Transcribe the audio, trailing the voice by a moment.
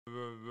My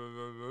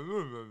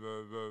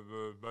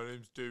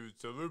name's David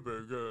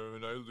Silverberg,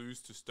 and I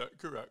lose to stat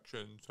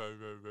corrections.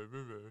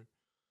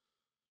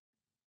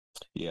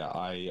 Yeah,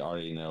 I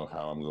already know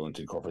how I'm going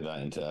to incorporate that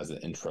into as an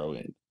intro,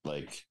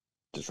 like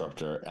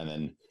disruptor, and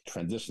then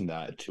transition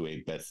that to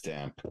a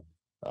Betstamp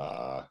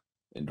uh,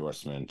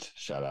 endorsement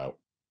shout out.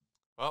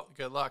 Well,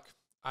 good luck.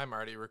 I'm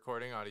already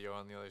recording audio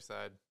on the other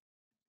side.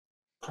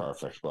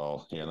 Perfect.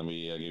 Well, yeah, let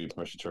me give you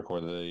permission to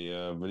record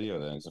the video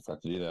then, because if I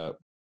have to do that.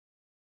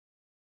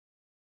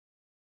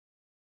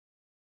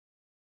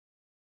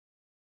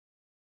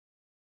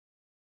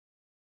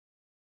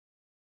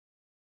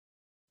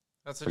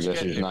 That's I what you guess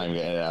get, you're just not David.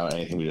 even going to edit out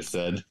anything we just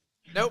said.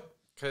 Nope,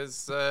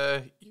 because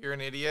you're an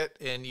idiot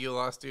and you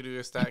lost due to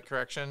a stat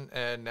correction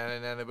and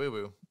nana nana boo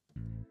boo.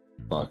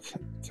 Fuck.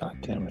 God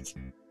damn it.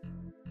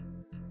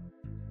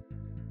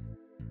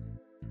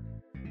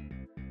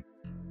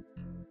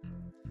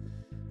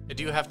 I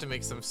do have to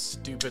make some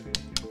stupid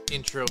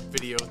intro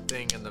video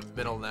thing in the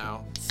middle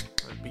now.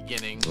 The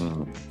beginning.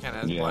 Kind of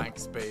has blank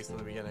space in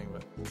the beginning,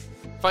 but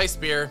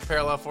Feist Beer,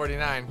 Parallel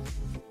 49.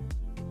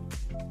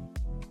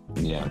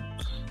 Yeah.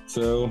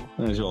 So,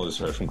 as you all just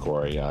heard from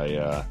Corey,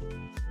 I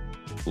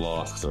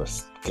lost or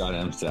got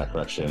an stat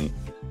correction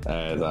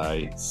as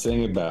I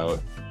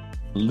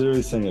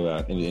literally sang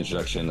about in the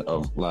introduction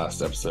of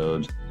last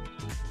episode.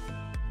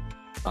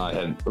 I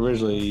had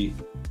originally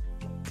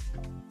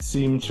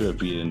seemed to have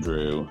beaten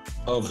Drew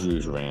of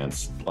Drew's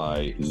rants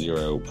by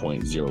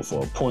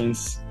 0.04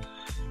 points.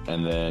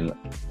 And then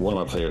one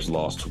of my players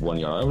lost 1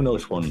 yard. I don't know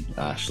which one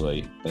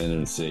actually. I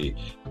didn't see.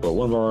 But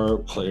one of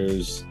my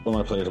players on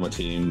my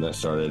team that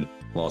started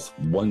lost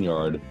 1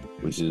 yard,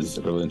 which is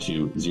equivalent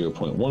to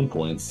 0.1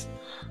 points.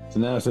 So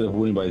now instead of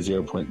winning by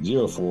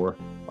 0.04,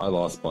 I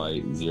lost by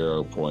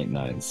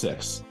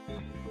 0.96.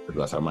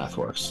 That's how math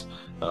works.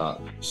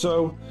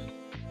 So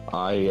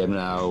I am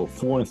now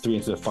 4-3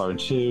 instead of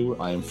 5-2.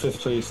 I am 5th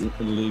place in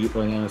the league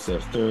right now instead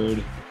of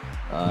 3rd.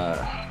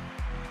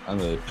 I'm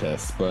really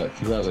pissed, but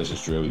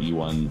congratulations, Drew. You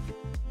won.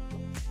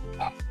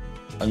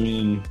 I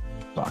mean,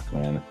 fuck,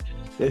 man.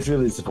 It's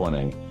really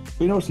disappointing.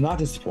 But you know what's not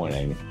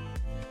disappointing?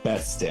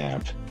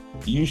 Betstamp.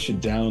 You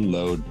should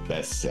download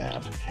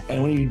Betstamp.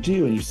 And when you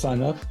do and you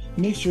sign up,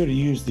 make sure to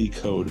use the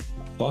code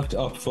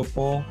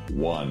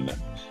FuckedUpFootball1.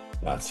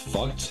 That's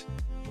fucked.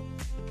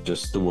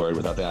 Just the word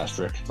without the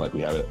asterisk, like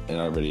we have it in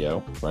our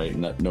video, right?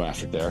 No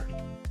asterisk there.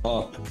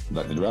 Up,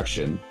 like the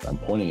direction I'm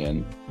pointing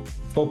in.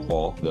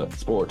 Football, the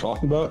sport we're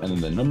talking about, and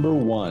then the number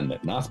 1,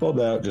 not spelled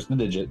out, just the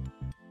digit.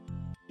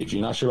 If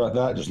you're not sure about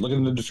that, just look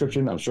in the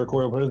description. I'm sure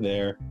Corey will put it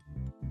there.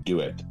 Do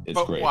it. It's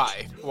great.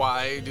 Why?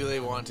 Why do they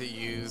want to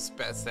use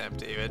Betstamp,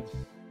 David?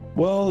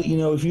 Well,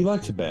 if you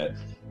like to bet,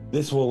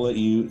 this will let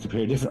you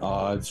compare different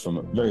odds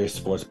from various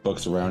sports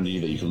books around you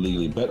that you can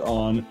legally bet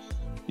on.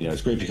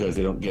 It's great because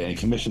they don't get any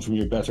commission from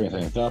your bets or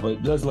anything like that, but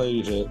it does allow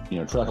you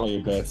to, track all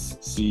your bets,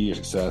 see your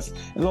success,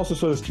 and also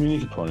sort of this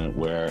community component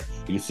where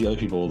you can see other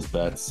people's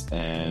bets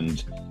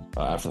and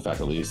after the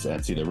fact at least,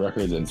 and see their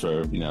records and sort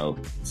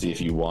of, see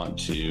if you want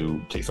to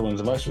take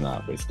someone's advice or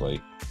not,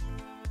 basically.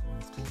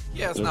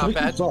 Yeah, it's not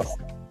bad. Cool.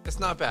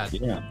 It's not bad.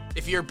 Yeah.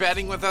 If you're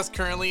betting with us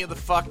currently in the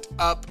Fucked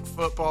Up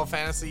Football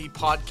Fantasy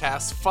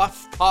Podcast,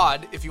 Fuff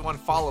Pod, if you want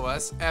to follow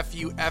us,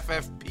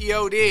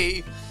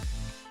 FUFFPOD,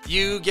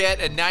 you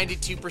get a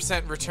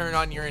 92% return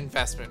on your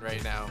investment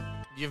right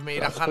now. You've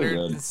made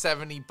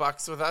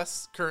 $170 with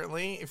us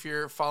currently if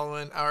you're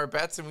following our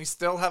bets, and we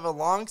still have a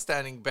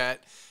long-standing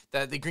bet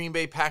that the Green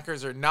Bay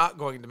Packers are not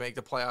going to make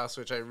the playoffs,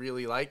 which I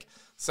really like.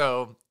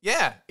 So,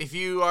 yeah, if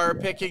you are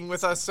picking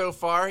with us so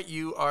far,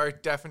 you are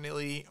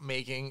definitely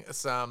making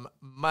some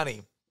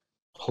money.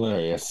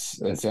 Hilarious.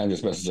 And Sam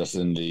just messaged us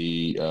in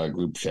the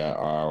group chat,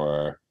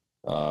 our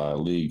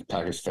league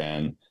Packers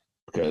fan,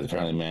 because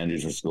apparently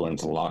managers was going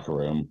into the locker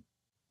room.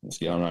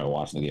 I'm not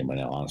watching the game right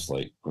now,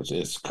 honestly, which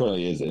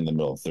currently is in the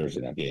middle of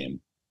Thursday night game.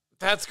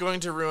 That's going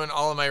to ruin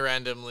all of my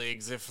random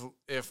leagues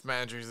if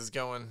managers is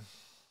going.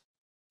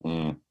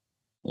 Yeah,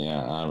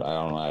 I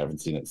don't know. I haven't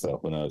seen it, so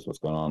who knows what's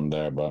going on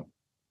there. But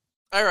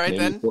all right,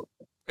 then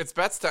it's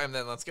bets time.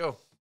 Then let's go.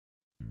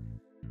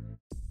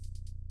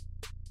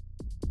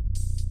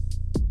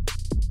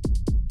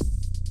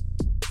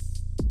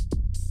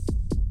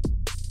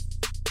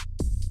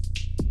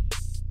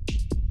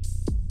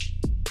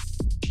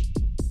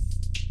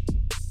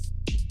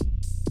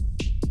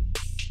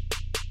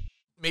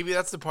 Maybe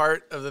that's the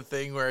part of the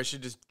thing where I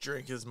should just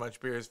drink as much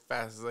beer as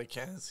fast as I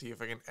can and see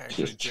if I can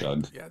actually just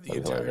chug. Yeah, the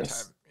entire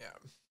time.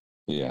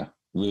 Yeah.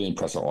 Really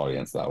impress our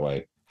audience that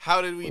way. How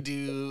did we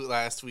do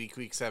last week,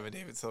 week 7,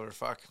 David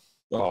Silverfuck?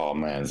 Oh,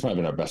 man. This might have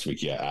been our best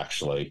week yet,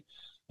 actually.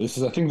 This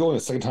is, I think, only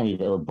the second time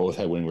we've ever both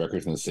had winning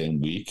records in the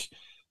same week.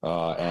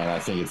 And I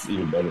think it's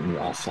even better than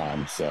last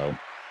time. So,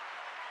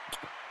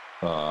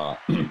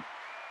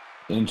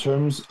 in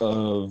terms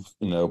of,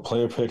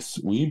 player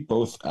picks, we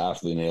both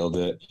absolutely nailed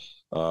it.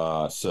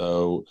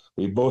 So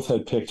we both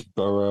had picked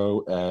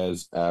Burrow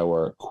as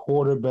our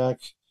quarterback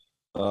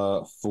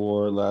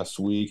for last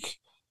week.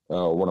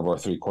 One of our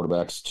 3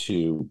 quarterbacks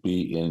to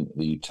be in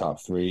the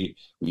top 3.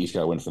 We each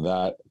got a win for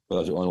that. but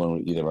that's the only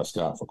one either of us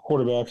got for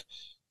quarterback.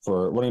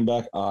 For running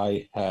back,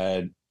 I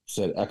had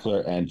said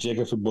Eckler and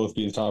Jacobs would both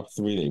be in the top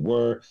 3. They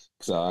were,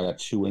 because I got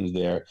 2 wins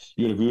there.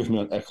 You would agree with me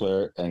on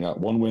Eckler and got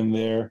 1 win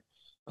there.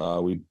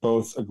 We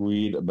both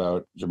agreed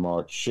about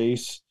Jamar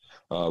Chase.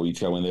 We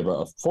each got a win there, but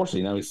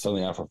unfortunately now he's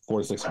suddenly out for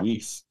 4 to 6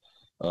 weeks,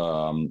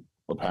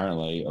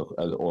 apparently,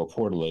 or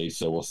reportedly.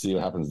 So we'll see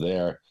what happens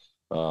there.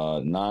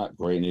 Not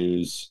great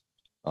news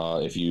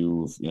if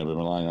you've been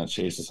relying on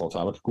Chase this whole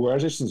time. But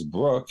congratulations,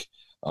 Brooke,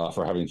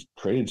 for having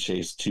traded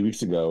Chase 2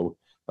 weeks ago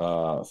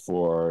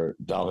for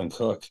Dalvin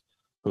Cook,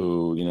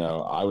 who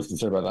I was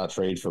concerned about that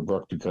trade for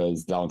Brooke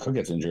because Dalvin Cook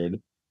gets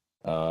injured.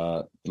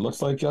 It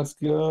looks like that's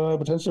gonna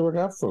potentially work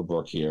out for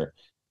Brooke here,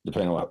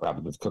 depending on what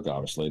happens with Cook,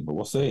 obviously. But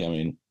we'll see. I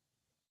mean,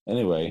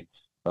 anyway,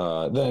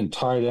 then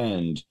tight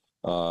end.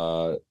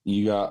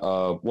 You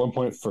got 1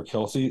 point for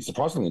Kelsey.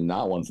 Surprisingly,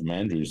 not one from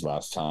Andrews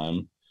last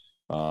time.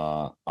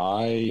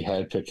 I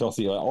had picked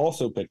Kelsey. I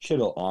also picked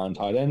Kittle on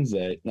tight ends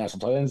day,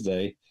 National Tight Ends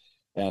Day,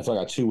 and so I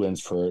got 2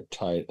 wins for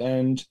tight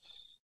end.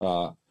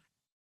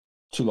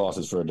 2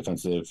 losses for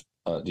defensive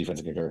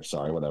kicker.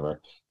 Sorry,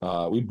 whatever.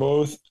 We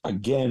both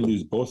again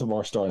lose both of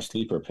our star and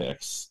sleeper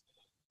picks.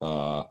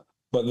 But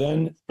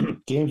then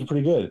games were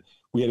pretty good.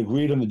 We had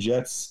agreed on the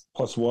Jets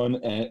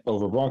 +1 and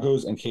over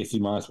Broncos and KC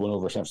 -1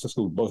 over San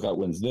Francisco. We both got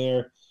wins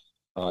there.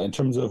 In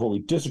terms of what we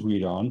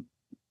disagreed on,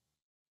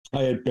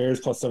 I had Bears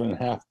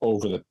 +7.5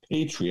 over the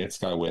Patriots.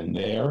 Got a win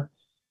there.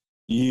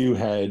 You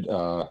had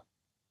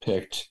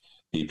picked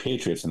the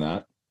Patriots in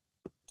that,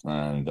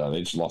 and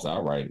they just lost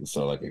outright.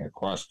 So like it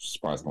crushed,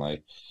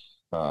 surprisingly.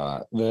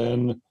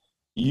 Then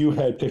you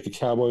had picked the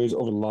Cowboys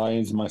over the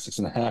Lions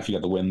 -6.5. You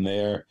got the win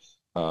there.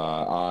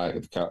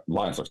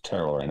 Lions look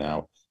terrible right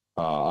now.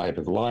 I had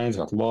picked the Lions,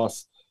 got the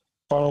loss.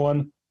 Final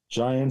one,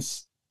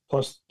 Giants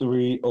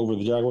 +3 over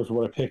the Jaguars for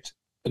what I picked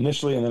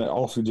initially, and then I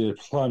also did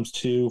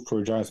 +2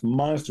 for Giants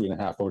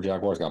 -3.5 over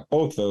Jaguars. Got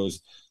both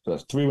those. So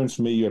that's 3 wins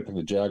for me. You had picked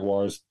the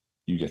Jaguars.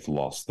 You get the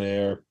loss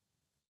there.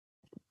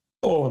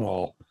 All in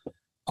all,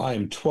 I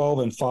am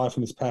 12-5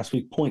 from this past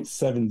week,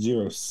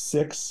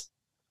 .706.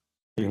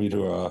 Bringing me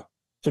to a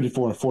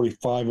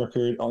 54-45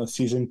 record on the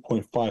season,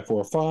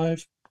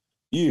 .545.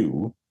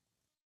 You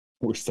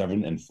were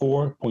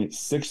 7-4,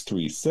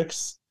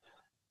 .636.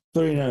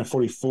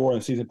 39-44 on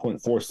the season,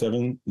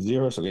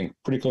 .470. So getting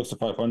pretty close to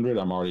 500.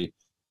 I'm already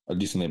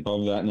decently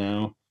above that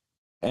now.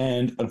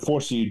 And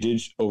unfortunately, you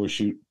did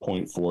overshoot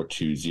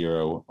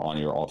 .420 on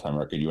your all-time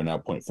record. You are now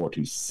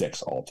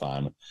 .426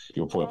 all-time.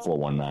 You were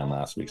 .419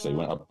 last week, so you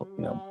went up.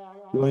 You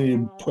only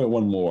need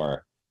 .1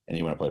 more, and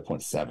you went up by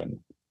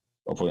 .7.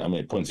 Or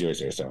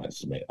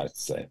 .007. I'd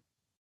say.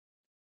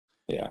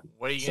 Yeah.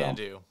 What are you gonna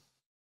do?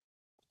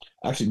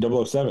 Actually,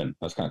 007.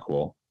 That's kind of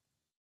cool.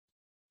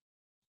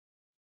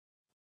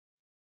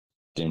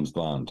 James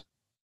Bond.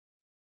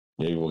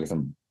 Maybe we'll get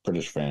some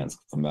British fans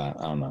from that.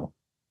 I don't know.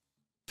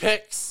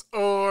 Picks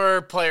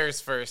or players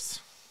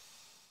first?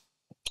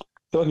 I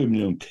feel like we've been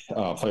doing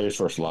players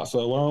first a lot,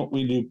 so why don't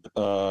we do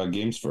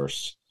games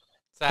first?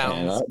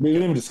 Sounds. We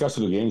didn't even discuss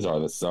who the games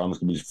are, so I'm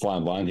just going to be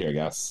flying blind here, I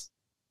guess.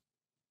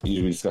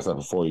 Usually we discuss that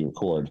before you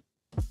record.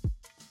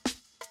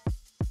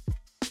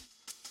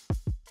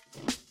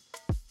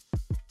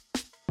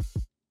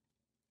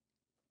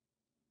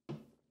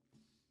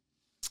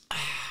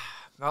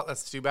 Well,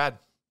 that's too bad.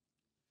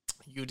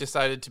 You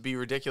decided to be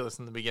ridiculous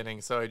in the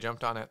beginning, so I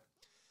jumped on it.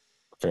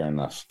 Fair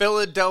enough.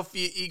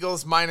 Philadelphia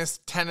Eagles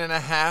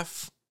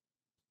 -10.5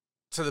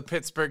 to the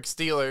Pittsburgh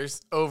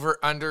Steelers. Over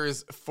under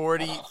is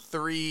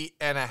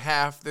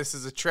 43.5. This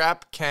is a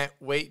trap. Can't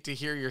wait to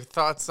hear your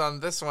thoughts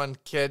on this one,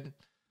 kid.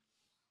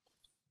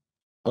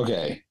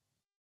 Okay.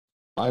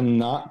 I'm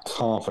not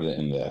confident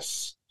in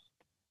this.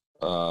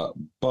 But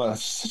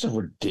it's such a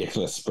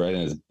ridiculous spread,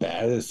 and as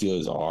bad as the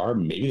Steelers are,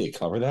 maybe they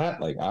cover that.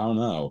 Like, I don't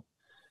know.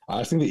 I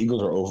just think the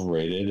Eagles are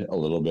overrated a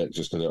little bit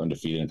just because they're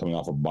undefeated and coming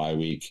off a bye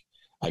week.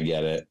 I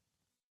get it.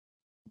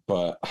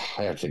 But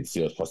I have to take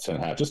the Steelers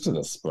 +10.5 just because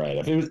of the spread.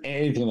 If it was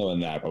anything other than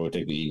that, I would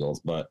take the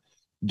Eagles. But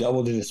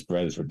double-digit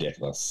spread is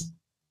ridiculous.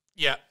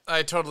 Yeah,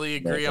 I totally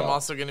agree. I'm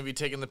also going to be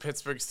taking the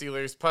Pittsburgh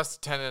Steelers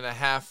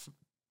 +10.5.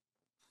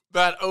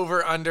 That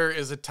over-under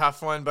is a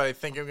tough one, but I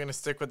think I'm going to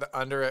stick with the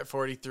under at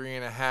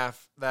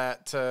 43.5.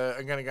 That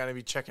I'm going to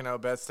be checking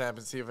out BetStamp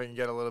and see if I can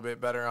get a little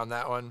bit better on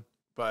that one.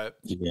 But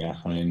yeah,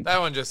 I mean, that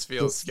one just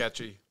feels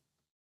sketchy.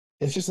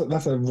 It's just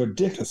that's a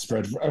ridiculous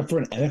spread for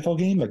an NFL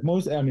game. Like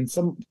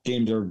some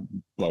games are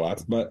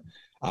blowouts, but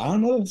I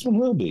don't know if this one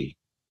will be.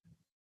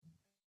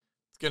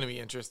 It's going to be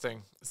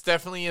interesting. It's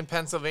definitely in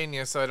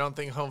Pennsylvania, so I don't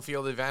think home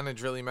field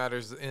advantage really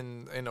matters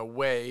in a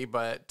way,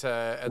 but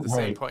at the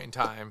same point in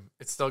time,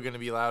 it's still going to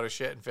be loud as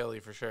shit in Philly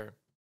for sure.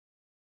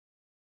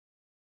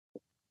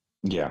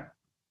 Yeah.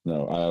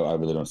 No, I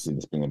really don't see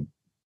this being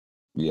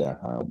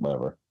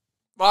whatever.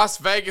 Las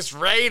Vegas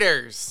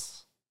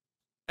Raiders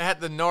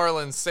at the New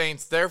Orleans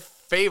Saints. They're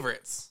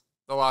favorites,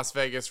 the Las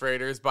Vegas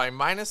Raiders, by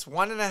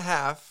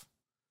 -1.5.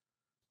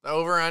 The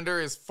over-under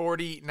is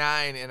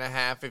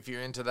 49.5 if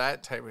you're into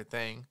that type of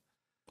thing.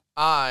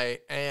 I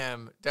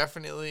am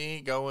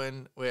definitely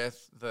going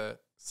with the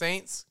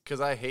Saints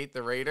because I hate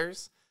the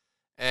Raiders.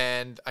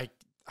 And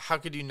how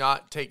could you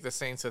not take the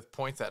Saints with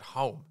points at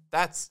home?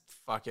 That's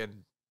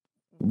fucking...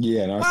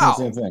 Yeah, no, Wow. it's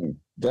the same thing.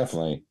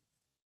 Definitely.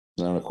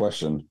 Not a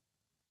question.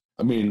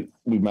 I mean,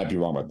 we might be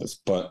wrong about this,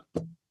 but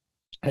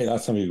hey,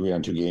 last time we agreed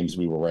on 2 games,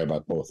 we were right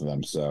about both of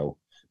them. So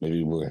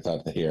maybe we'll get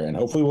that here. And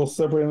hopefully we'll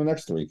separate in the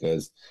next 3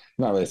 because it's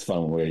not really as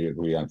fun when we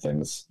agree on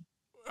things.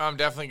 I'm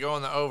definitely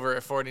going the over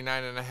at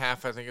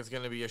 49.5. I think it's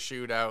going to be a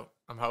shootout.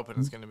 I'm hoping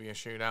it's going to be a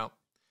shootout.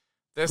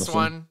 This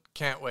one,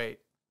 can't wait.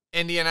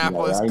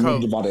 Indianapolis Colts. I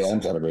need Davante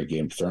Adams to have a great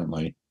game,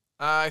 certainly.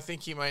 I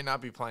think he might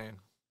not be playing.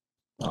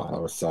 Oh,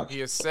 that would suck.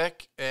 He is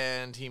sick,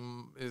 and he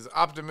is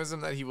optimism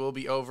that he will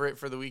be over it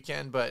for the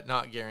weekend, but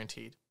not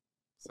guaranteed.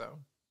 So,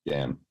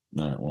 damn.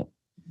 All right, well,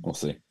 we'll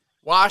see.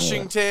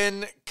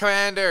 Washington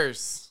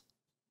Commanders.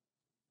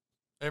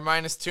 They're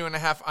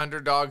 -2.5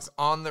 underdogs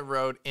on the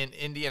road in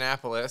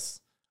Indianapolis.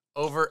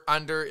 Over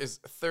under is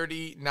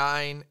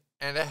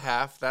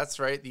 39.5. That's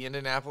right. The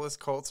Indianapolis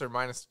Colts are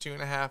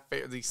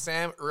 -2.5. The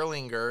Sam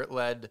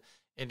Erlinger-led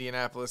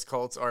Indianapolis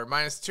Colts are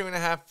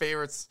 -2.5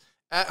 favorites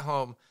at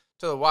home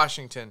to the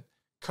Washington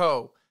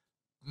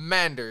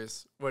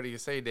Commanders. What do you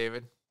say,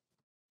 David?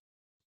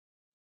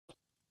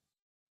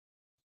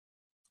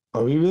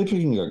 Are we really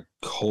picking a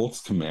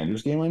Colts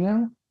Commanders game right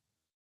now?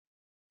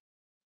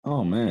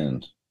 Oh,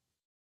 man.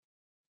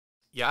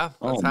 Yeah,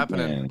 that's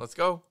happening. Man. Let's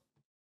go.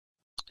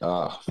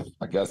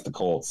 I guess the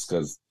Colts,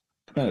 because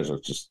Commanders are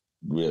just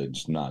really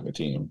just not a good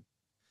team.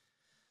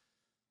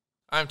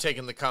 I'm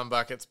taking the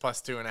Cumbuckets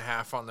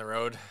 +2.5 on the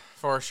road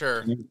for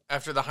sure.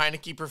 After the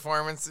Heineke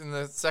performance in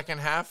the second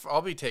half,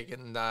 I'll be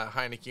taking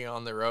Heineke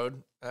on the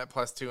road at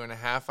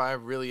 +2.5. I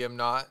really am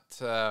not.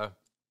 Sam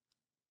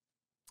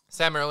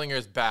Erlinger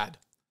is bad.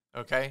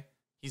 Okay,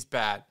 he's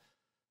bad.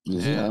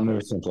 I've never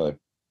seen him play.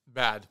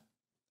 Bad,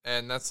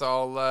 and that's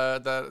all.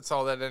 That's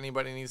all that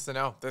anybody needs to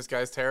know. This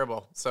guy's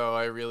terrible. So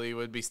I really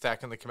would be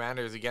stacking the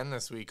Commanders again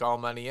this week. All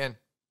money in.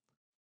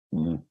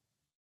 Mm-hmm.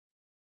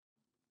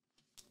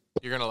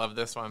 You're going to love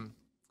this one.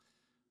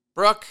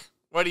 Brooke,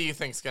 what do you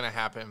think's going to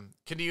happen?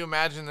 Can you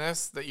imagine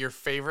this, that your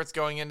favorites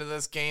going into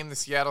this game, the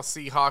Seattle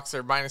Seahawks,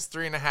 are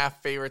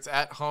 -3.5 favorites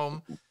at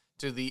home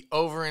to the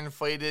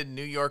overinflated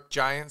New York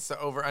Giants? The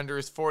over-under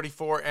is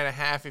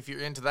 44.5 if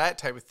you're into that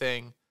type of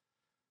thing.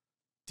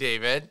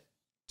 David,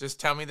 just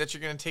tell me that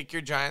you're going to take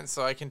your Giants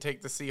so I can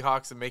take the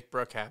Seahawks and make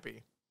Brooke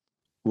happy.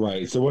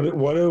 Right. So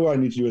what do I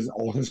need to do is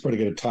I'll just put to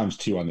get a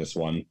 ×2 on this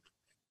one.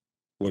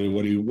 What do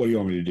you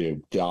want me to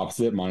do? The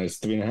opposite,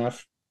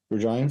 -3.5 for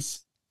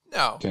Giants?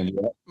 No. Can I do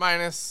that?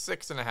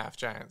 -6.5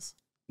 Giants.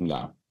 No,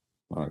 I'm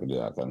not gonna do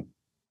that then.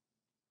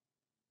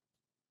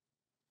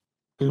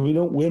 Because we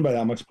don't win by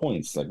that much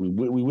points. Like we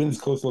win these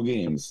coastal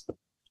games.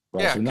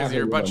 Right? Yeah, because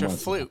you're a bunch of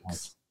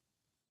flukes.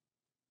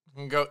 You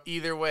can go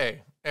either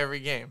way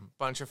every game.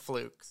 Bunch of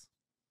flukes.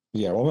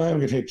 Yeah, well, I'm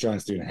going to take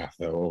Giants 3.5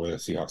 though over the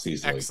Seahawks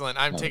easily. Excellent.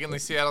 I'm taking the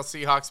Seattle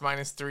Seahawks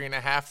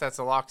 -3.5. That's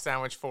a lock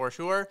sandwich for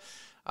sure.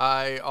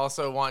 I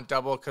also want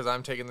double because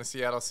I'm taking the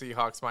Seattle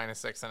Seahawks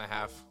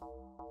 -6.5.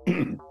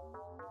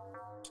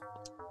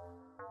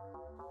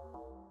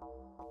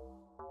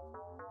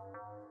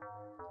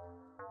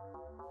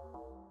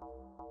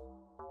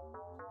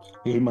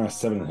 Maybe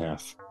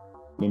 -7.5.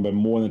 I mean, by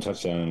more than a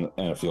touchdown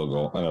and a field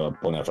goal. And a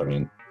point after, I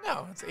mean.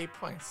 No, it's 8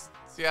 points.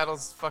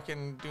 Seattle's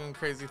fucking doing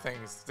crazy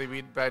things. They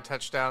beat by a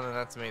touchdown, and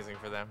that's amazing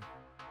for them.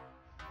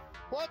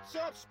 What's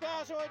up,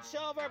 Spazo and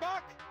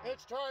Silverbuck?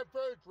 It's time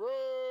for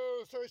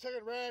Drew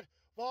 32nd Rant,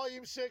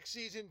 Volume 6,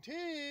 Season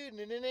 2.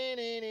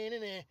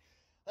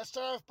 Let's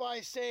start off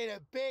by saying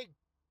a big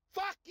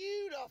fuck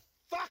you to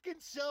fucking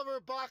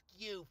Silverbuck,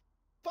 you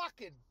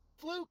fucking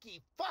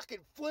fluky,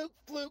 fucking fluke,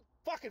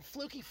 fucking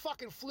fluky,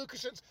 fucking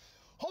flukisons.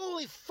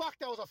 Holy fuck,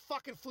 that was a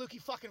fucking fluky,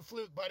 fucking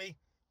fluke, buddy.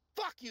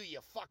 Fuck you, you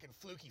fucking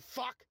fluky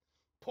fuck.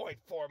 Point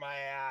for my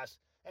ass.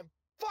 And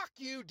fuck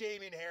you,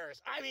 Damien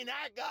Harris. I mean,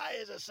 that guy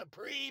is a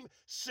supreme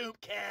soup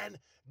can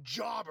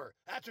jobber.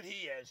 That's what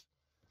he is.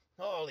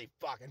 Holy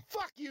fucking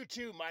fuck you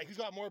too, Mike, who's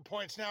got more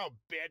points now,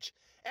 bitch.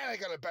 And I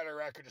got a better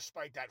record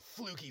despite that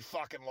fluky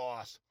fucking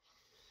loss.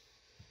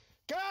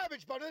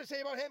 Garbage, but nothing to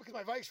say about him because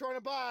my bike's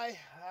running by.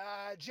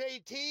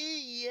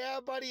 JT, yeah,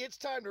 buddy, it's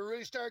time to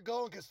really start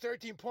going because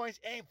 13 points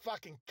ain't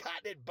fucking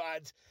cutting it,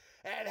 buds.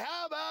 And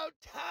how about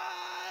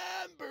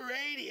Tom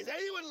Brady? Is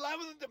anyone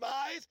loving the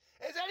demise?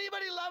 Is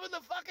anybody loving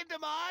the fucking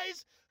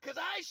demise? Because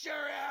I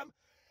sure am.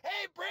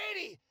 Hey,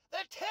 Brady,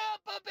 the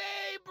Tampa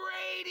Bay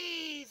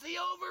Brady's, the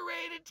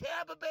overrated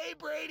Tampa Bay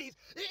Brady's.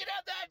 You can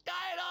have that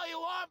diet all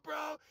you want,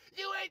 bro.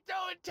 You ain't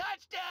throwing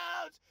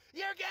touchdowns.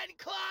 You're getting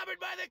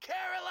clobbered by the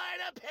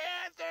Carolina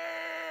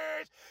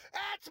Panthers.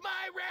 That's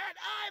my rant.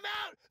 I'm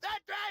out. That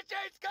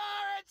Thrasher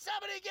score, and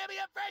somebody give me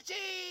a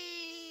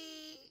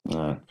freshie.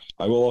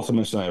 I will also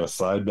mention I have a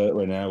side bet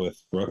right now with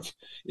Brooke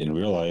in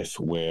real life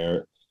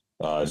where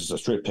it's just a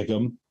straight pick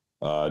 'em,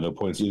 no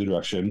points either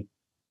direction,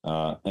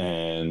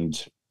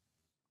 and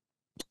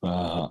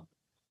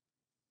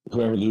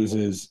whoever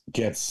loses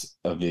gets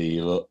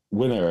the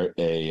winner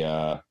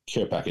a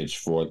care package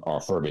for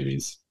our fur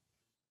babies.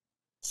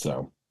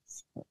 So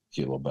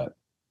cute little bet.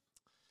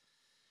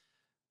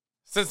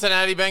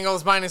 Cincinnati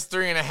Bengals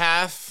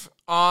 -3.5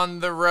 on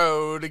the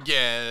road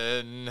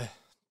again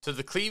to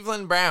the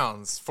Cleveland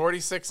Browns.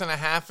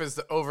 46.5 is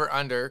the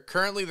over-under.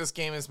 Currently, this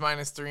game is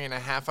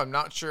 -3.5. I'm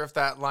not sure if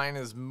that line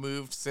has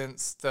moved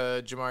since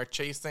the Jamar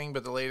Chase thing,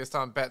 but the latest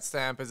on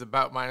BetStamp is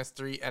about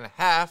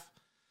 -3.5.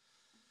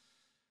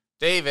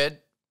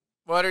 David,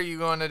 what are you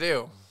going to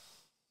do?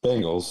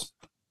 Bengals.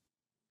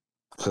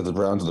 Because the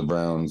Browns are the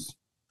Browns.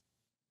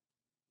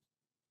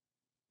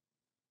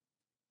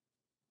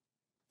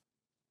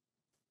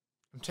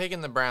 I'm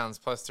taking the Browns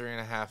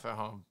 +3.5 at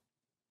home.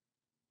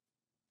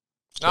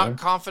 Not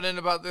confident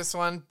about this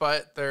one,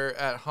 but they're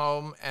at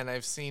home, and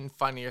I've seen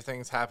funnier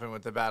things happen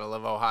with the Battle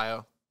of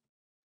Ohio.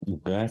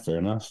 Okay, fair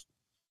enough.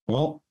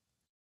 Well,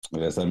 I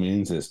guess that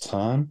means it's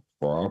time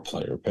for our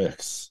player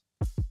picks.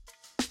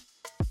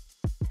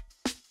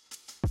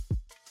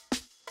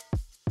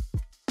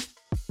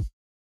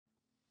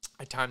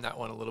 I timed that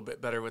one a little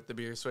bit better with the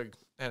beer swig,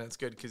 and it's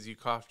good because you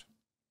coughed.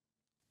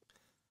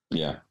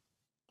 Yeah,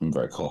 I'm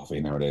very coffee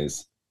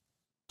nowadays.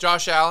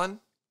 Josh Allen,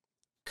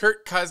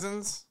 Kirk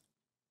Cousins,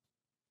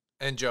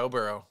 and Joe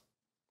Burrow.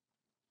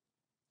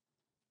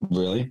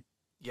 Really?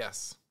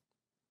 Yes.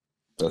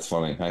 That's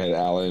funny. I had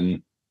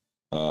Allen,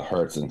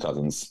 Hurts, and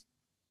Cousins.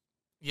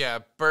 Yeah,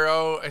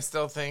 Burrow, I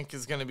still think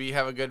is going to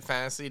have a good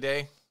fantasy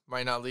day.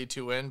 Might not lead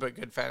to a win, but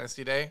good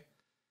fantasy day.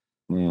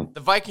 The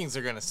Vikings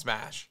are going to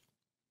smash.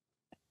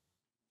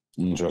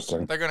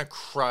 Interesting. They're going to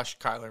crush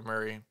Kyler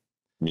Murray.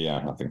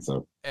 Yeah, I think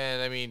so.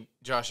 And I mean,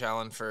 Josh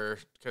Allen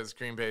because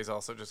Green Bay is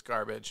also just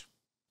garbage.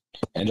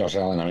 And Josh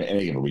Allen, I mean,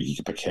 any given week you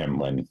can pick him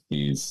when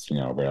he's,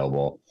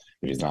 available.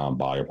 If he's not on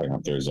bye or playing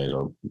on Thursdays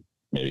or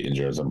maybe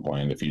injured at some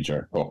point in the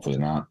future. Hopefully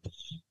not.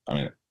 I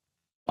mean,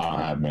 I don't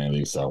have many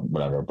leagues, so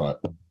whatever,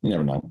 but you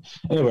never know.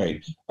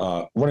 Anyway,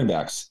 running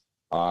backs.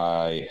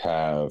 I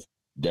have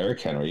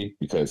Derrick Henry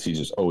because he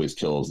just always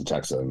kills the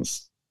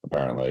Texans,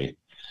 apparently.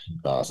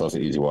 So that's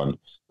an easy one.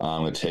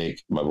 I'm going to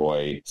take my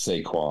boy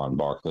Saquon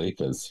Barkley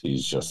because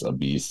he's just a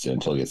beast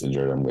until he gets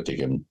injured. I'm going to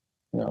take him,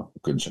 a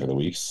good chunk of the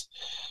weeks.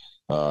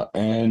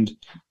 And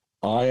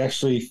I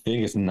actually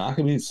think it's not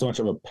going to be so much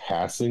of a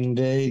passing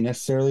day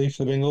necessarily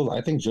for the Bengals.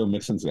 I think Joe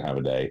Mixon's going to have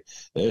a day.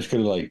 They're just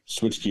going to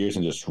switch gears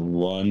and just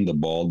run the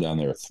ball down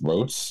their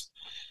throats.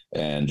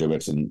 And Joe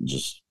Mixon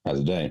just has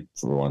a day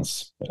for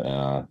once in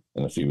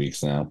a few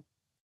weeks now.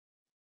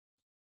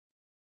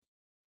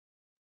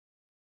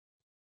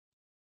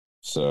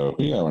 So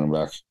who you got running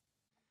back?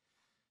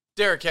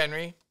 Derrick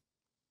Henry,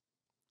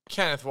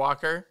 Kenneth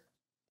Walker,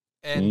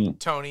 and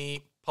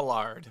Tony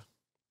Pollard.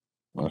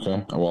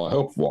 Okay. Well, I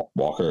hope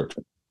Walker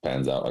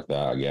pans out like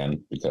that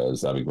again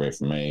because that'd be great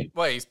for me.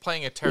 Well, he's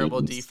playing a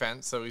terrible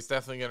defense, so he's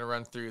definitely going to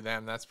run through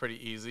them. That's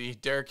pretty easy.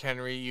 Derrick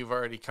Henry, you've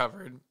already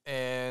covered.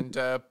 And,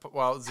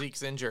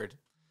 Zeke's injured.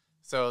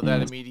 So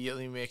that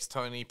immediately makes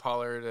Tony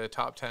Pollard a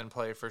top 10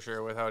 play for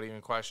sure without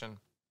even question.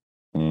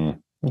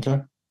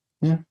 Okay.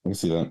 Yeah, I can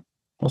see that.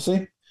 We'll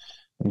see.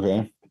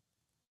 Okay.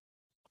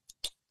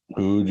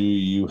 Who do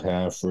you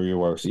have for your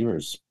wide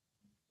receivers?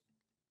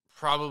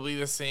 Probably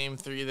the same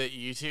three that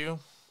you two.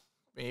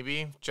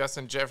 Maybe.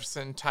 Justin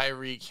Jefferson,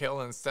 Tyreek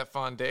Hill, and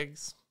Stephon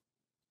Diggs.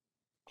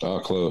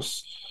 Oh,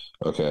 close.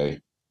 Okay.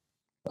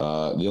 The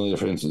only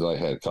difference is I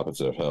had Kupp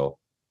instead of Hill.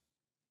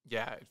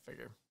 Yeah, I'd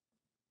figure.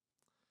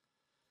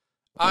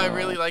 I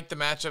really like the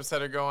matchups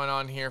that are going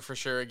on here for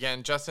sure.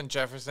 Again, Justin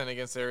Jefferson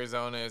against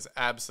Arizona is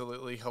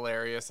absolutely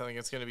hilarious. I think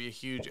it's going to be a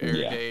huge air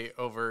day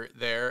over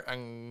there.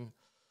 And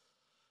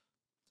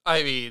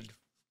I mean,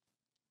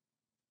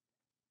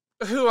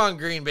 who on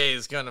Green Bay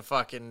is going to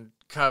fucking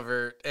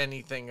cover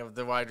anything of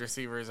the wide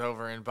receivers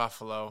over in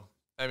Buffalo?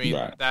 I mean,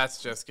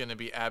 that's just going to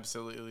be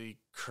absolutely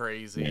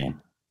crazy. Yeah.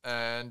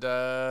 And,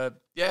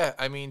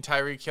 I mean,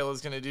 Tyreek Hill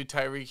is going to do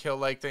Tyreek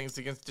Hill-like things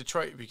against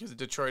Detroit because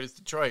Detroit is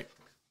Detroit.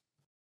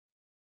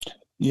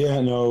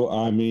 Yeah, no,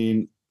 I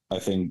mean, I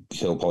think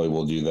Hill probably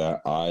will do that.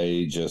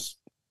 I just,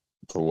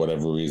 for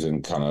whatever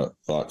reason, kind of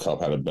thought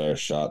Kupp had a better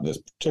shot this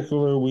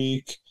particular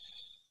week.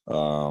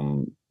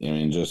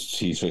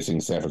 He's facing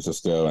San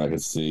Francisco, and I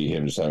could see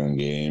him just having a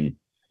game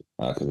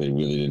because they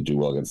really didn't do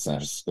well against San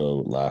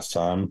Francisco last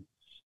time.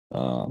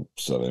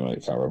 So they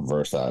might kind of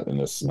reverse that in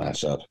this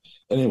matchup.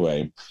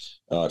 Anyway,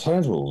 tight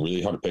ends were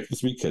really hard to pick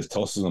this week because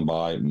Kelsey's on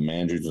bye.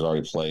 Mandrews was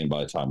already playing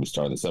by the time we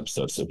started this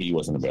episode, so he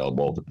wasn't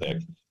available to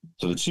pick.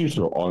 So the Chiefs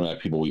are automatic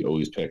people we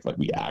always pick,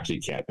 we actually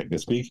can't pick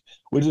this week,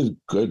 which is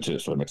good to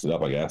sort of mix it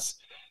up, I guess.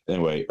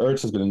 Anyway,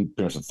 Ertz has been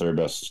pretty much the third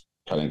best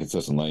tight end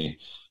consistently,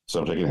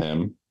 so I'm taking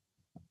him.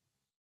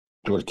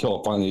 George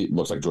Kittle finally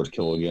looks like George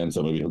Kittle again,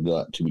 so maybe he'll do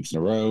that 2 weeks in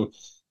a row.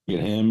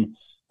 Get him.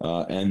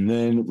 And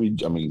then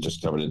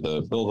just covered it.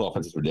 The Bills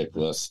offense is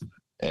ridiculous.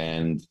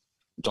 And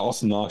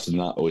Dawson Knox does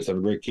not always have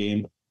a great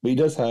game, but he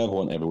does have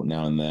one every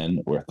now and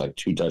then with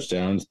 2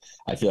 touchdowns.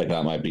 I feel like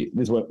that might be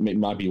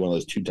one of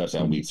those 2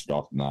 touchdown weeks for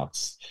Dawson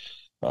Knox.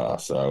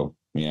 So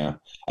yeah,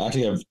 I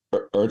actually have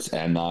Ertz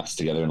and Knox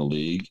together in the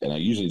league, and I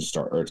usually just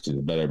start Ertz because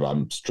it's better, but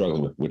I'm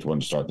struggling with which one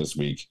to start this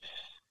week.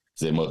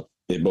 They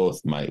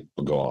both might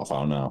go off. I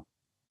don't know.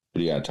 Who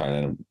do you got tight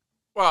end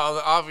Well,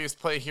 the obvious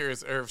play here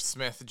is Irv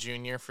Smith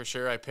Jr. for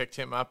sure. I picked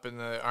him up in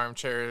the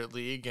armchair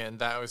league, and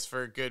that was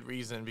for a good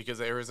reason because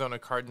the Arizona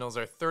Cardinals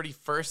are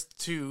 31st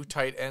to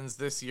tight ends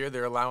this year.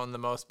 They're allowing the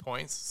most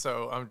points,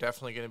 so I'm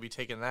definitely going to be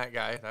taking that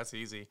guy. That's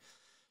easy.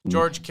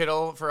 George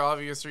Kittle, for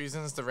obvious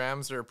reasons. The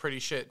Rams are a pretty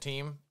shit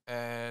team,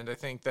 and I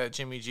think that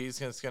Jimmy G is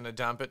just going to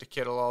dump it to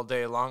Kittle all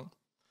day long.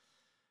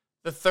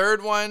 The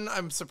third one,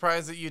 I'm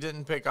surprised that you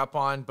didn't pick up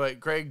on, but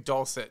Greg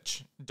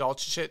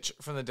Dulcich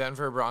from the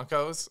Denver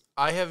Broncos.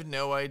 I have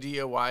no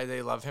idea why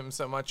they love him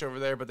so much over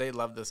there, but they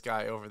love this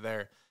guy over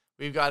there.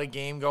 We've got a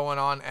game going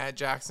on at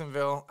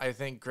Jacksonville. I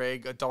think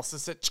Greg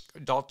Dulcich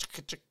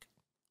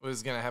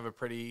was going to have a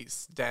pretty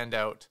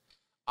standout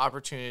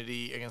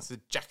opportunity against the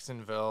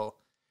Jacksonville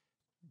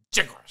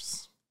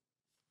Jaguars.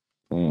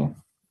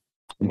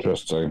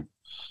 Interesting.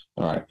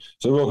 All right.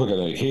 So real quick, I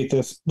know you hate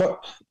this,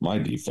 but my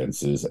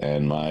defenses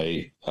and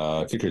my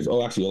kickers.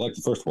 Oh, actually, I like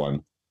the first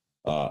one.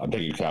 I'm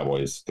taking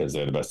Cowboys because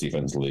they're the best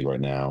defense in the league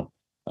right now.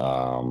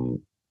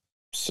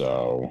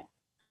 So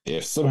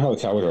if somehow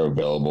the Cowboys are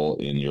available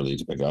in your league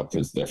to pick up,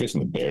 because they're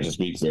facing the Bears this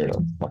week, Bears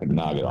are fucking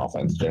not good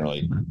offense.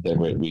 Generally, they're a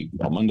great week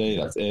on Monday.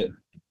 That's it.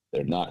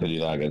 They're not going to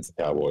do that against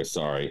the Cowboys.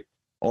 Sorry.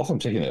 Also, I'm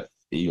taking the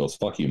Eagles.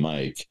 Fuck you,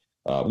 Mike.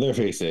 They're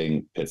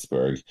facing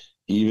Pittsburgh.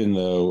 Even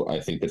though I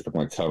think Pittsburgh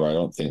might cover, I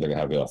don't think they're going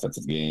to have the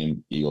offensive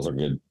game. Eagles are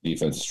good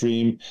defensive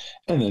stream.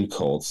 And then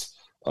Colts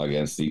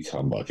against the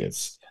Cum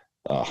Buckets.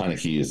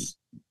 Heineke is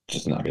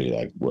just not going to be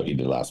like what he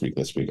did last week,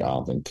 this week.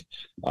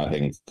 I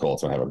think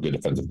Colts will have a good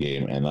defensive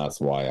game. And that's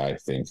why I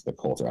think the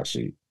Colts are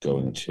actually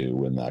going to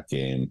win that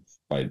game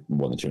by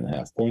more than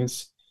 2.5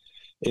 points.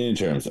 In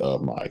terms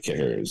of my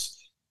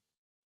kickers,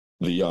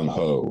 the Young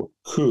Ho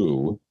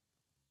Koo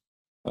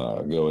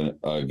going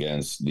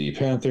against the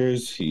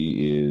Panthers.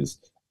 He is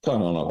kind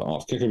of on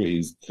off kicker, but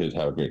he could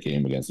have a great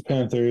game against the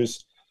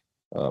Panthers.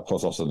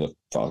 Plus, also the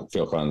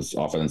Falcons'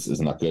 offense is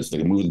not good, so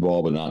they can move the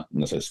ball, but not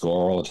necessarily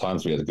score all the time.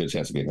 So we have a good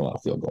chance of getting a lot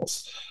of field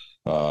goals.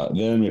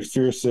 Then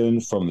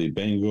McPherson from the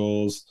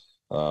Bengals.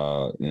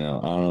 I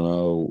don't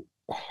know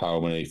how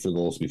many field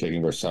goals will be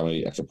taking versus how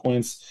many extra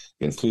points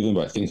against Cleveland,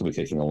 but I think he'll be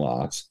taking a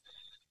lot.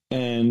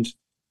 And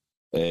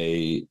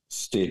a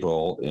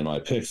staple in my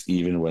picks,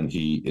 even when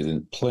he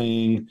isn't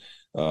playing,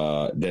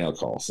 Daniel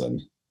Carlson.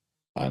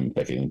 I'm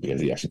picking because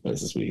he actually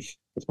plays this week,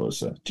 as opposed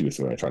to 2 weeks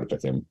ago when I tried to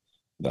pick him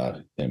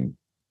without him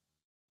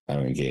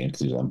having a game because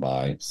he's on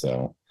bye.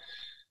 So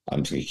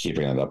I'm just going to keep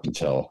bringing it up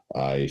until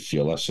I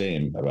feel less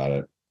shame about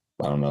it.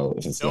 I don't know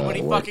if it's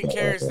nobody fucking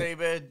cares,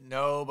 David.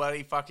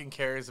 Nobody fucking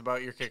cares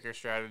about your kicker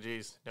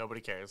strategies.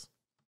 Nobody cares.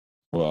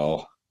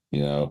 Well,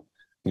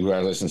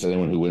 congratulations to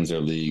anyone who wins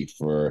their league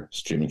for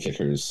streaming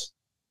kickers.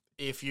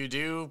 If you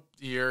do,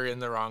 you're in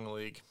the wrong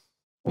league.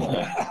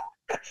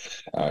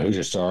 Who's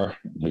your star?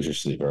 Who's your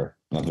sleeper?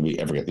 Not that we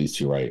ever get these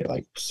two right,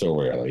 like so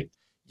rarely.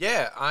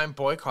 Yeah, I'm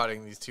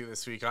boycotting these two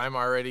this week. I'm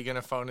already going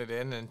to phone it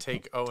in and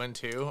take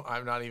 0-2.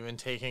 I'm not even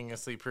taking a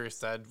sleeper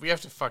stud. We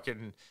have to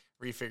fucking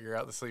refigure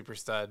out the sleeper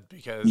stud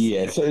because...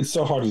 Yeah, it's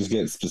so hard to just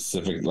get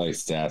specific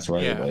stats,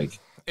 right? Yeah.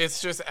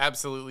 It's just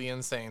absolutely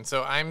insane.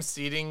 So I'm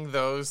seeding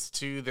those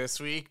two this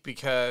week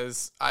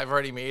because I've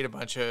already made a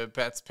bunch of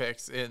bets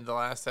picks in the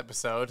last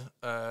episode,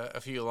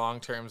 a few long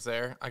terms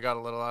there. I got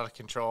a little out of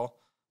control.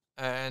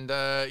 And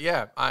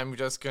I'm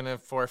just going to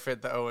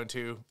forfeit the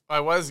 0-2.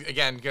 I was,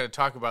 again, going to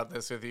talk about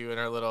this with you in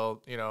our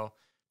little,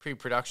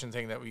 pre-production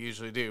thing that we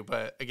usually do.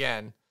 But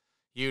again,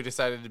 you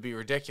decided to be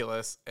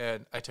ridiculous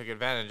and I took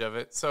advantage of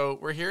it. So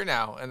we're here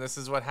now. And this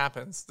is what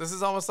happens. This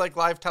is almost like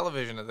live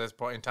television at this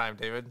point in time,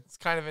 David. It's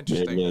kind of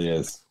interesting. It really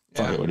is.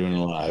 Fuck it, we're doing it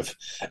live.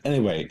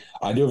 Anyway,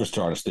 I do have a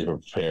star to stay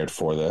prepared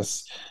for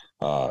this.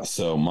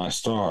 So my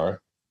star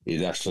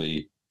is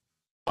actually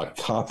a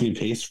copy and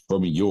paste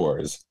from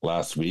yours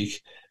last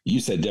week. You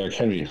said Derrick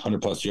Henry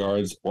 100+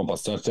 yards,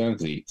 1+ touchdown,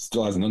 because he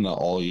still hasn't done that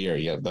all year.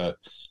 He had that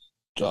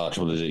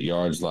triple-digit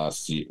yards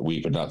last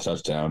week, but not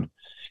touchdown.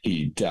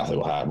 He definitely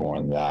will have more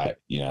than that,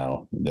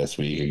 this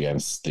week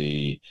against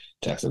the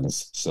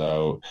Texans.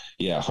 So,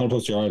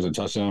 100+ yards and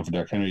touchdown for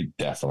Derrick Henry,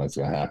 definitely it's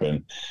going to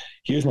happen.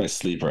 Here's my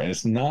sleeper, and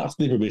it's not a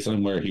sleeper based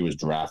on where he was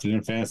drafted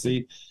in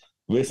fantasy,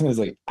 based on his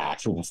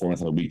actual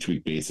performance on a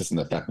week-to-week basis, and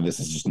the fact that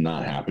this is just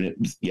not happening.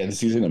 He had the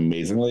season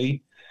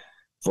amazingly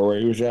for where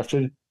he was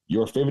drafted.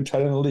 Your favorite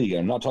tight end in the league,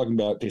 and I'm not talking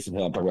about Taysom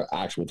Hill, I'm talking about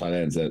actual tight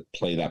ends that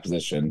play that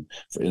position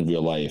in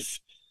real life.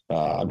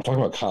 I'm talking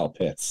about Kyle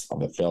Pitts on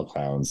the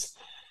Falcons.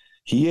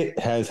 He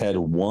has had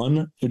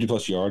one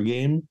 50+ yard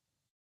game,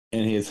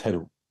 and he has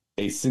had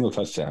a single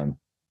touchdown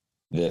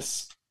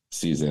this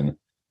season.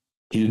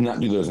 He did not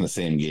do those in the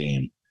same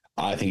game.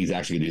 I think he's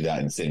actually going to do that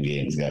in the same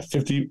game. He's got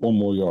 51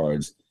 more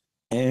yards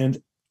and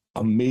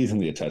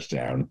amazingly a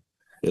touchdown.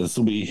 This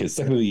will be his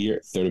second of the year,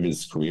 third of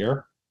his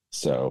career.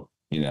 So,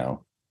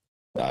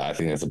 I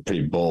think that's a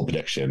pretty bold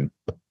prediction.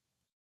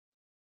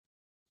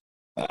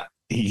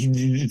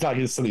 It's not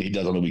just something he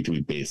does on a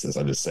week-to-week basis.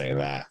 I'm just saying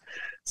that.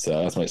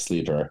 So that's my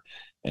sleeper.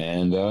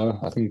 And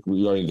I think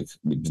we already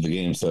did the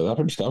game, so that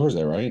pretty much covers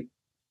it, right?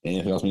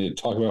 Anything else we need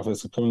to talk about for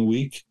this upcoming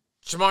week?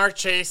 Jamar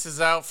Chase is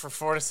out for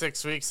 4 to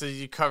 6 weeks,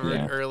 as you covered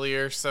Yeah.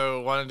 earlier,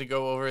 so wanted to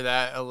go over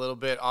that a little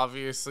bit.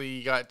 Obviously,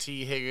 you got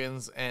T.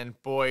 Higgins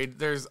and Boyd.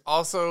 There's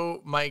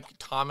also Mike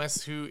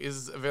Thomas, who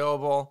is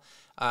available.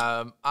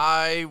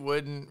 I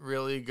wouldn't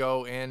really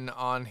go in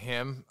on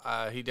him.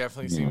 He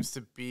definitely seems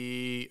to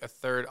be a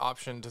third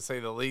option, to say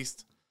the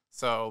least.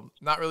 So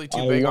not really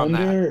too big on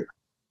that.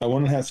 I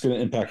wonder how it's going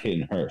to impact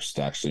Hayden Hurst,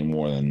 actually,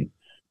 more than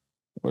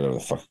whatever the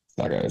fuck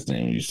that guy's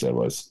name you said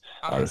was.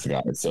 I already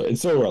forgot it. So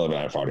it's so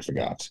irrelevant, I've already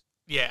forgot.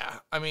 Yeah,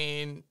 I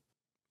mean,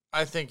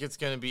 I think it's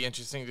going to be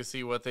interesting to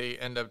see what they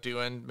end up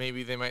doing.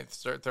 Maybe they might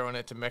start throwing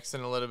it to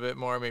Mixon a little bit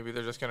more. Maybe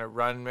they're just going to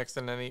run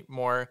Mixon any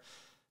more.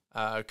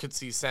 Could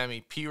see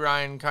Sammy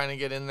Pirine kind of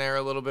get in there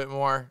a little bit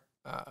more.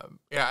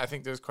 Yeah, I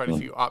think there's quite a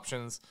few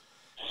options.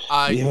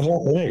 Yeah, but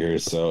all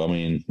playmakers. So I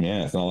mean,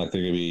 yeah, it's not like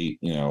they're going to be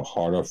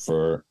hard up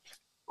for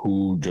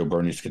who Joe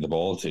Burrow needs to get the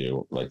ball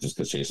to, like, just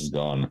because Chase is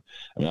gone.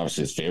 I mean,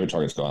 obviously his favorite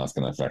target's gone. That's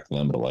going to affect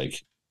them, but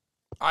like,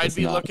 I'd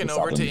be looking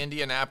over to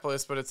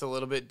Indianapolis, but it's a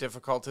little bit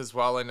difficult as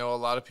well. I know a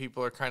lot of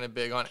people are kind of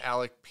big on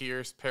Alec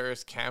Pierce,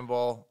 Paris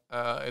Campbell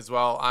as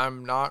well.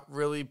 I'm not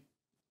really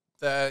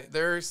that.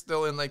 They're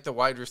still in like the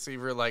wide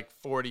receiver, like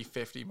 40,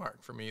 50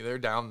 mark for me. They're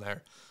down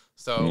there.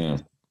 So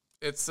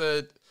it's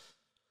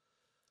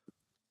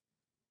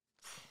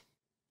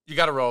you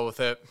got to roll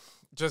with it.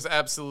 Just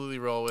absolutely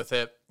roll with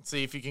it.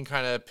 See if you can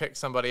kind of pick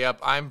somebody up.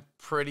 I'm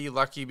pretty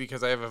lucky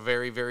because I have a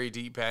very, very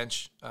deep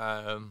bench.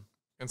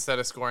 Instead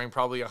of scoring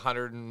probably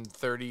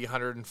 130,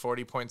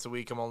 140 points a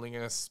week, I'm only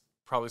going to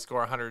probably score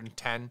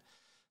 110.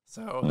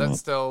 So that's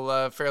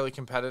still fairly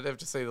competitive,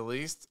 to say the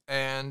least.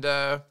 And,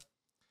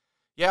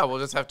 yeah, we'll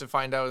just have to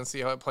find out and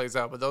see how it plays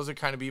out. But those would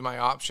kind of be my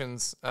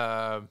options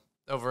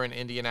over in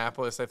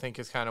Indianapolis. I think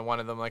is kind of one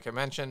of them, like I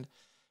mentioned.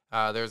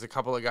 There's a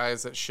couple of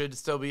guys that should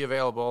still be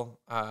available.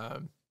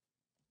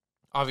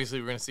 Obviously,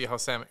 we're going to see how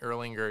Sam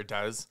Erlinger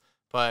does.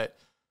 But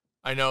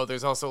I know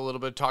there's also a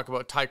little bit of talk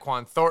about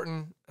Tyquan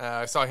Thornton.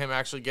 I saw him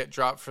actually get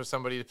dropped for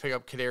somebody to pick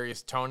up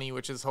Kadarius Toney,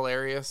 which is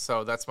hilarious.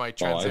 So that's my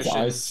transition.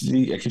 I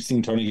keep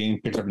seeing Toney getting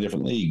picked up in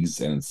different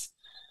leagues, and it's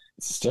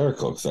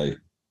hysterical because I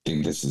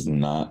think this is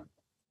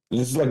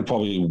like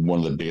probably one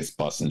of the biggest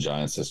busts in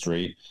Giants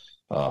history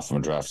from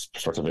a draft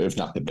perspective, if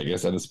not the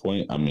biggest at this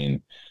point. I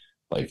mean,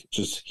 like,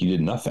 just he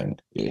did nothing.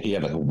 He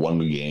had like one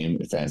good game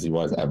fantasy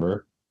wise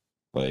ever,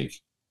 like.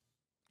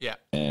 Yeah,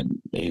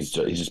 and he's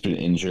just been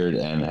injured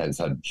and has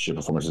had shit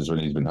performances when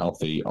he's been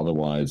healthy.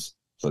 Otherwise,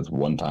 so that's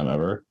one time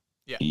ever.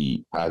 Yeah,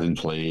 he hasn't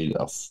played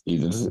this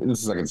is the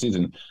second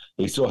season.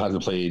 He still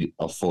hasn't played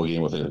a full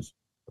game with a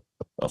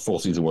full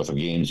season worth of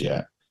games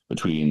yet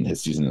between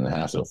his season and a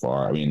half so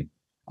far. I mean,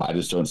 I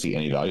just don't see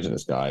any value to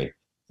this guy.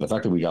 The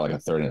fact that we got like a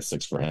 3rd and a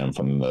 6th for him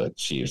from the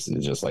Chiefs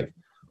is just like,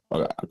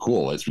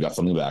 cool. At least we got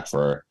something back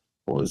for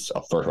what was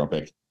a 1st round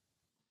pick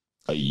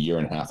a year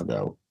and a half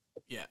ago.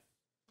 Yeah.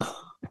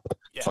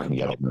 Yeah. Fucking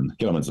Gettleman.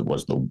 Gettleman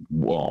was one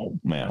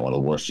of the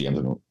worst GMs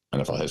in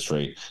NFL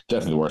history.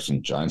 Definitely the worst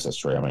in Giants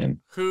history. I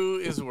mean, who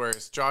is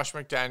worse, Josh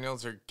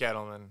McDaniels or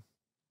Gettleman?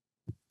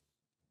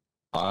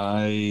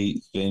 I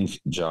think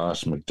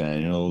Josh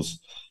McDaniels,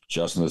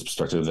 just in this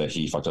perspective that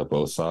he fucked up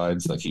both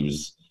sides. Like,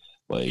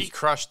 he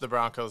crushed the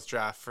Broncos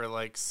draft for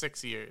like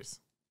 6 years.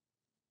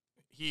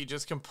 He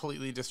just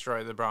completely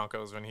destroyed the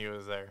Broncos when he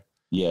was there.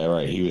 Yeah,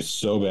 right. He was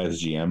so bad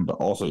as GM, but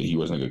also he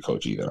wasn't a good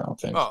coach either, I don't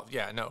think. Oh,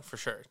 yeah, no, for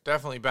sure.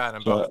 Definitely bad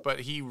in both,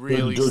 but he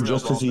really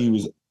just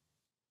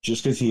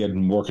because he had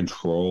more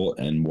control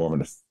and more of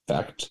an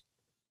effect,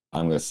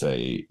 I'm going to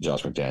say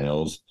Josh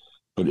McDaniels.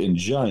 But in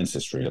Giants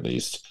history, at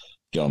least,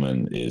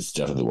 Gettleman is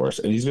definitely the worst.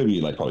 And he's going to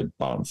be like probably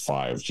bottom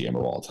 5 GM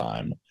of all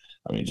time.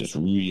 I mean, just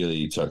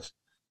really took,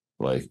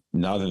 like,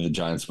 now that the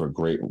Giants were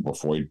great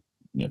before he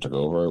took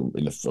over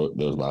in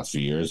those last few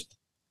years,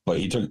 but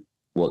he took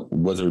what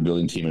was a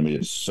rebuilding team and made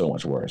it so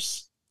much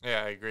worse.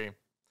 Yeah, I agree.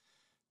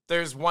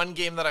 There's one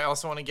game that I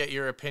also want to get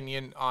your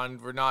opinion on.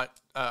 We're not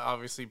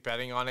obviously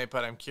betting on it,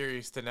 but I'm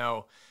curious to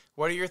know,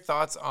 what are your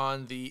thoughts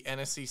on the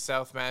NFC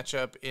South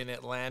matchup in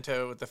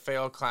Atlanta with the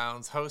Fail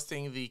Clowns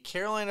hosting the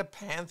Carolina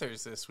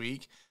Panthers this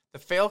week? The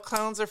Fail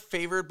Clowns are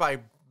favored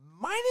by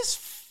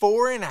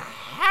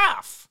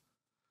 -4.5.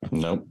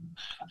 Nope.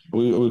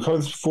 We covered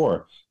this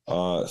before.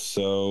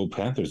 So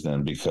Panthers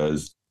then,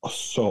 because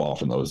so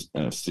often those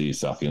NFC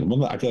South games,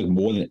 I feel like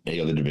more than any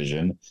other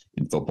division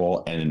in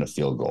football and in a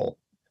field goal.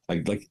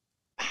 Like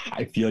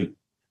I feel like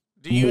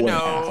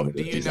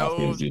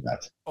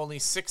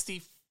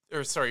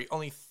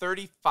only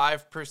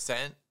 35%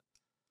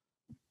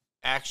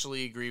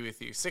 actually agree with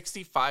you.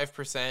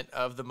 65%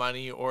 of the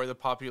money or the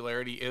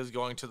popularity is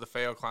going to the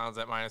Fail Clowns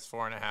at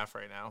 -4.5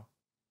 right now.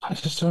 I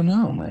just don't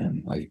know,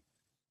 man. Like,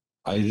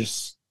 I mean,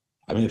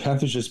 the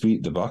Panthers just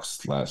beat the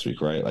Bucks last week,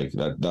 right? Like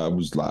that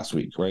was last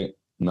week, right?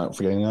 I'm not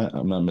forgetting that.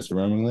 I'm not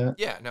misremembering that.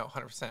 Yeah, no,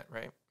 100%,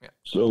 right? Yeah.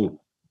 So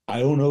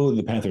I don't know.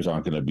 The Panthers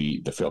aren't going to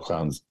beat the Fail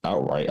Clowns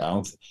outright.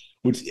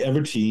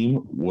 Whichever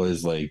team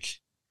was like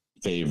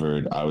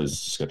favored, I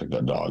was just going to pick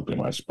that dog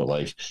pretty much. But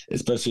like,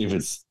 especially if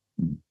it's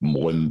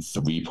more than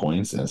 3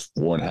 points and it's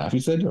 4.5, you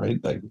said,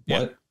 right? Like, yeah.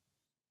 What?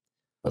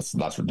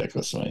 That's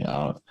ridiculous to me.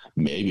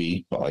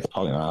 Maybe, but like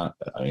probably not.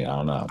 I mean, I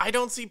don't know. I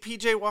don't see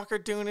PJ Walker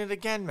doing it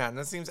again, man.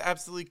 That seems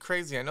absolutely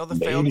crazy. I know the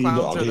Maybe, fail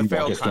clowns are the fail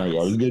Marcus clowns.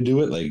 Mariota gonna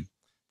do it. Like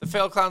the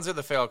fail clowns are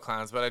the fail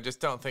clowns, but I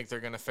just don't think they're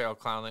gonna fail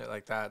clown it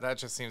like that. That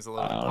just seems a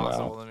little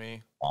impossible to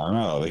me. I don't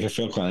know. They can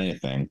fail clown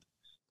anything.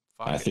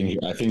 I think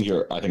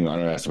you're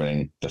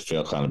underestimating the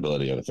fail clown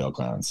ability of the fail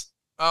clowns.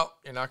 Oh,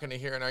 you're not gonna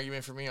hear an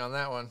argument from me on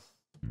that one.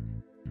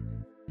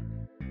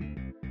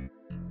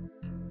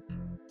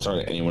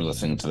 Sorry to anyone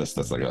listening to this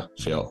that's like a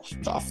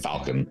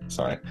Falcon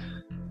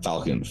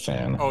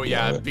fan. Oh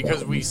yeah,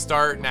 because we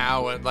start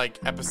now at like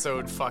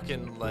episode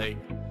fucking like.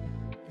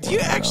 Do you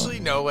actually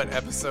know what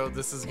episode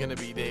this is gonna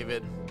be,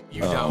 David?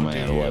 You don't,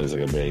 man, do you? what is it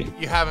gonna be?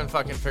 You haven't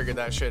fucking figured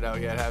that shit out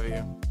yet, have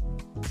you?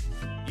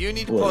 You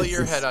need to pull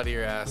your head out of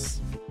your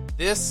ass.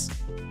 This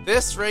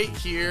right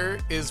here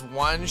is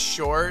one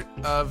short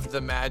of the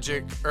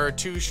magic, or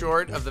two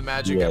short of the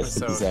magic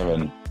episode.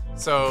 57.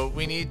 So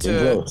we need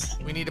to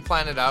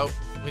plan it out.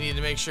 We need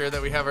to make sure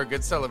that we have our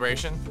good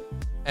celebration.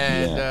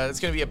 And it's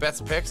going to be a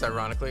Bets Picks,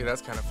 ironically.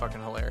 That's kind of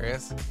fucking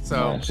hilarious.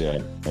 So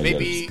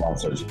maybe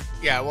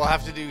we'll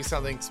have to do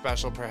something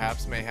special,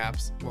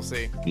 mayhaps. We'll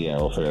see. Yeah,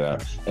 we'll figure it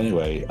out.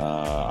 Anyway,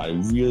 I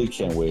really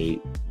can't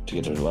wait to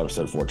get to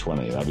episode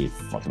 420. That'll be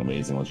fucking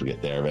amazing once we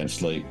get there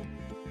eventually.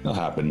 It'll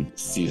happen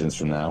seasons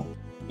from now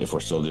if we're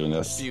still doing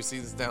this. A few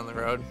seasons down the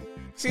road.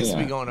 Seems to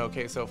be going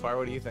okay so far.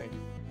 What do you think?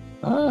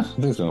 I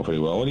think it's going pretty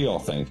well. What do you all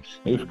think?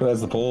 Maybe we could put it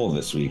as the poll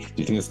this week.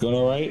 Do you think it's going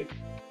all right?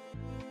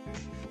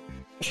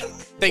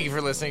 Thank you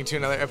for listening to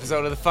another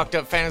episode of the Fucked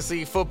Up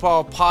Fantasy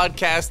Football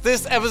Podcast.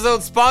 This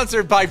episode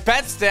sponsored by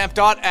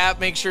Betstamp.app.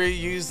 Make sure you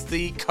use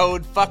the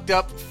code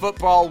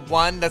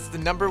FuckedUpFootball1. That's the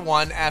number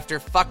 1 after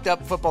Fucked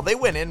Up Football. They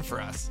went in for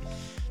us.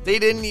 They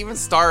didn't even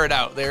star it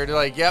out. They were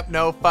like, yep,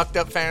 no, Fucked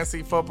Up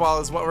Fantasy Football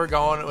is what we're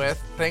going with.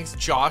 Thanks,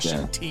 Josh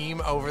and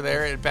team over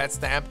there at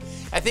Betstamp.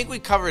 I think we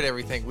covered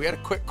everything. We had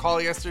a quick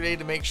call yesterday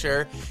to make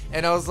sure.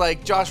 And I was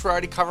like, Josh, we're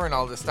already covering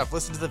all this stuff.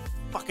 Listen to the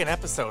fucking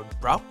episode,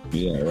 bro.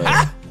 Yeah, right.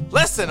 Ha!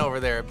 Listen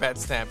over there at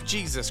Betstamp.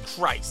 Jesus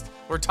Christ.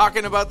 We're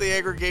talking about the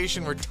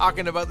aggregation. We're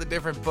talking about the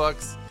different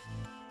books.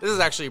 This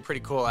is actually a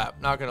pretty cool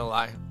app, not going to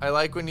lie. I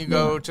like when you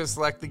go to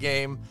select the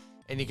game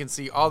and you can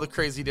see all the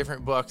crazy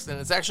different books. And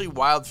it's actually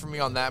wild for me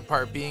on that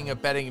part, being a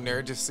betting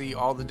nerd, to see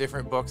all the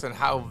different books and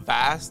how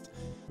vast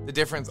the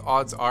different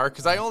odds are.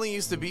 Because I only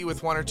used to be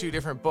with 1 or 2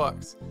 different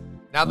books.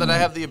 Now that I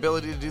have the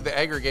ability to do the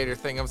aggregator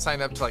thing, I'm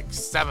signed up to like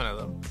 7 of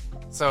them.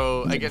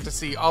 So I get to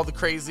see all the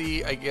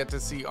crazy. I get to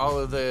see all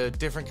of the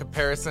different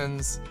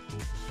comparisons.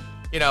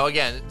 You know,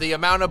 again, the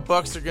amount of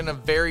books are going to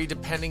vary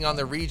depending on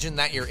the region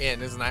that you're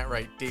in. Isn't that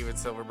right, David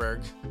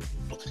Silverberg?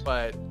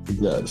 But it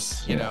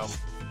does. You know.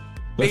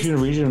 But if you're in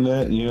a region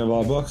that you have a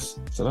lot of books,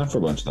 sign up for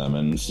a bunch of them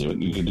and see what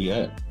you can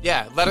get.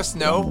 Yeah, let us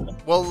know.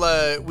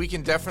 We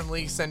can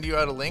definitely send you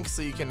out a link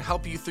so you can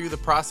help you through the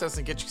process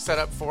and get you set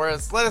up for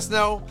us. Let us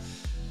know.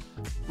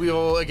 We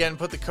will, again,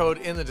 put the code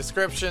in the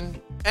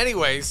description.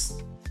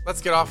 Anyways,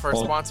 let's get off our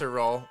sponsor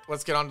roll.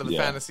 Let's get on to the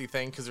fantasy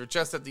thing because we're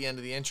just at the end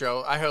of the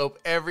intro. I hope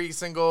every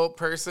single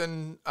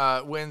person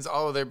wins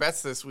all of their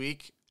bets this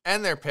week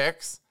and their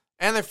picks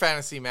and their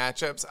fantasy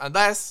matchups,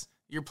 unless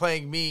you're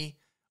playing me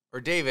or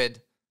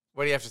David.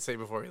 What do you have to say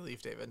before we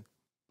leave, David?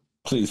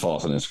 Please follow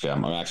us on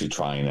Instagram. I'm actually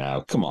trying now.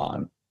 Come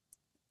on.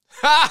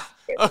 Ha!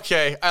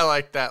 Okay, I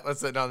like that.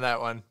 Let's end on that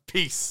one.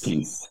 Peace.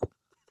 Peace.